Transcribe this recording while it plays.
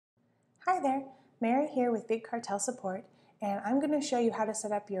Hi there, Mary here with Big Cartel Support, and I'm going to show you how to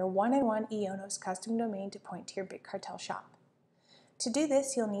set up your one-in-one IONOS custom domain to point to your Big Cartel shop. To do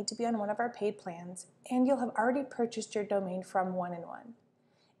this, you'll need to be on one of our paid plans, and you'll have already purchased your domain from one-in-one.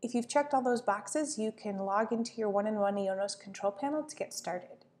 If you've checked all those boxes, you can log into your one-in-one IONOS control panel to get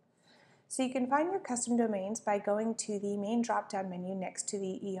started. So you can find your custom domains by going to the main drop-down menu next to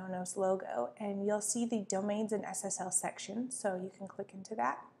the IONOS logo, and you'll see the Domains and SSL section, so you can click into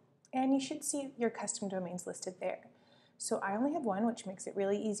that. And you should see your custom domains listed there. So I only have one, which makes it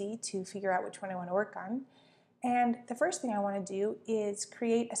really easy to figure out which one I want to work on. And the first thing I want to do is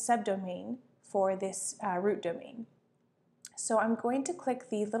create a subdomain for this root domain. So I'm going to click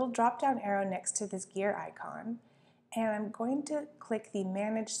the little drop-down arrow next to this gear icon, and I'm going to click the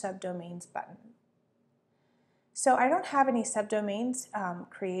Manage Subdomains button. So I don't have any subdomains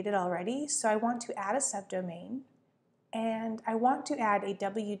created already, so I want to add a subdomain. And I want to add a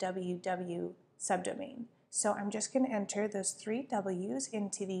www subdomain. So I'm just going to enter those 3 W's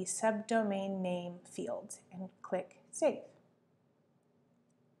into the subdomain name field and click Save.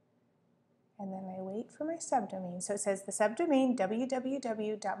 And then I wait for my subdomain. So it says the subdomain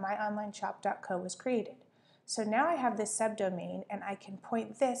www.myonlineshop.co was created. So now I have this subdomain and I can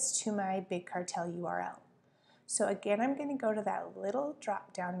point this to my Big Cartel URL. So again, I'm going to go to that little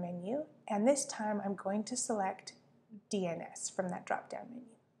drop-down menu, and this time I'm going to select DNS from that drop-down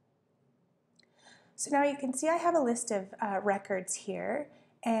menu. So now you can see I have a list of records here,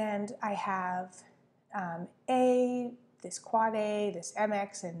 and I have this quad A, this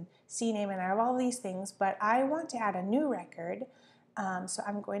MX, and CNAME, and I have all these things, but I want to add a new record, so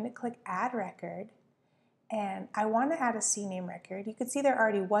I'm going to click Add Record, and I want to add a CNAME record. You can see there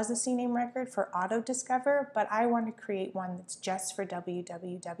already was a CNAME record for Auto Discover, but I want to create one that's just for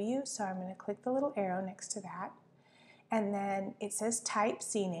www, so I'm going to click the little arrow next to that. And then it says type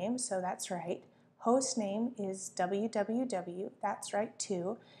CNAME, so that's right. Host name is www, that's right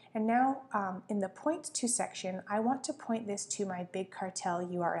too. And now in the point to section, I want to point this to my Big Cartel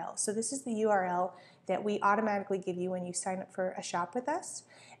URL. So this is the URL that we automatically give you when you sign up for a shop with us.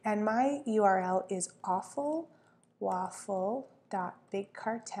 And my URL is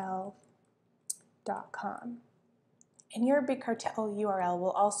awfulwaffle.bigcartel.com. And your Big Cartel URL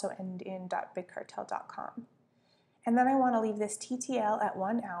will also end in .bigcartel.com. And then I want to leave this TTL at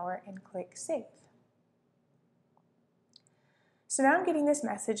 1 hour and click Save. So now I'm getting this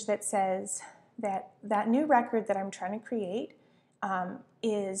message that says that that new record that I'm trying to create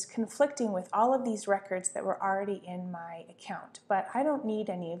is conflicting with all of these records that were already in my account. But I don't need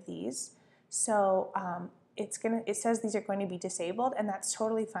any of these. So it says these are going to be disabled, and that's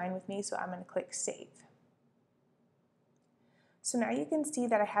totally fine with me, so I'm going to click Save. So now you can see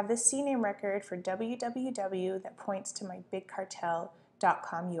that I have this CNAME record for www that points to my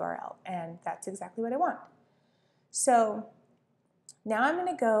bigcartel.com URL, and that's exactly what I want. So now I'm going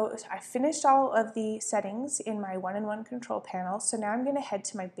to go, I finished all of the settings in my one-in-one control panel, so now I'm going to head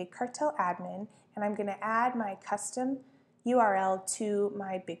to my Big Cartel admin, and I'm going to add my custom URL to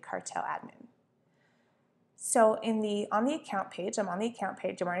my Big Cartel admin. So on the account page, I'm already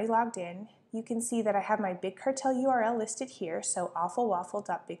logged in. You can see that I have my Big Cartel URL listed here, so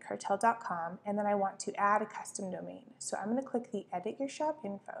awfulwaffle.bigcartel.com, and then I want to add a custom domain. So I'm going to click the Edit Your Shop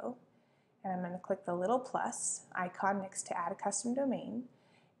Info, and I'm going to click the little plus icon next to Add a Custom Domain,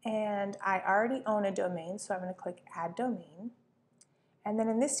 and I already own a domain, so I'm going to click Add Domain, and then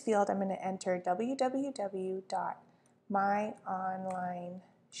in this field I'm going to enter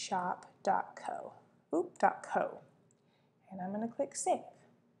www.myonlineshop.co, and I'm going to click Save.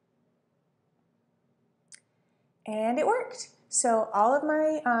 And it worked. So all of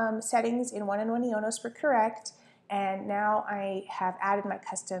my settings in one-in-one IONOS were correct, and now I have added my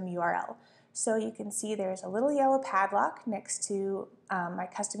custom URL. So you can see there's a little yellow padlock next to my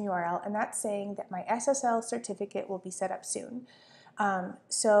custom URL, and that's saying that my SSL certificate will be set up soon. That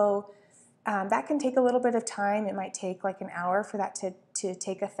can take a little bit of time. It might take like an hour for that to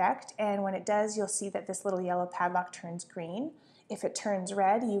take effect, and when it does, you'll see that this little yellow padlock turns green. If it turns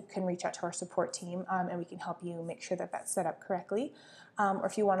red, you can reach out to our support team and we can help you make sure that that's set up correctly. Or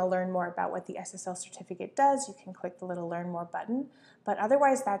if you want to learn more about what the SSL certificate does, you can click the little Learn More button. But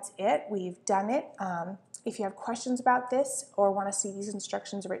otherwise, that's it. We've done it. If you have questions about this or want to see these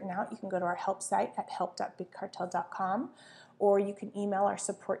instructions written out, you can go to our help site at help.bigcartel.com, or you can email our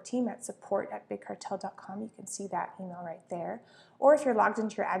support team at support@bigcartel.com. You can see that email right there. Or if you're logged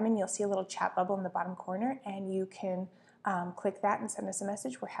into your admin, you'll see a little chat bubble in the bottom corner, and you can click that and send us a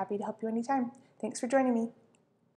message. We're happy to help you anytime. Thanks for joining me.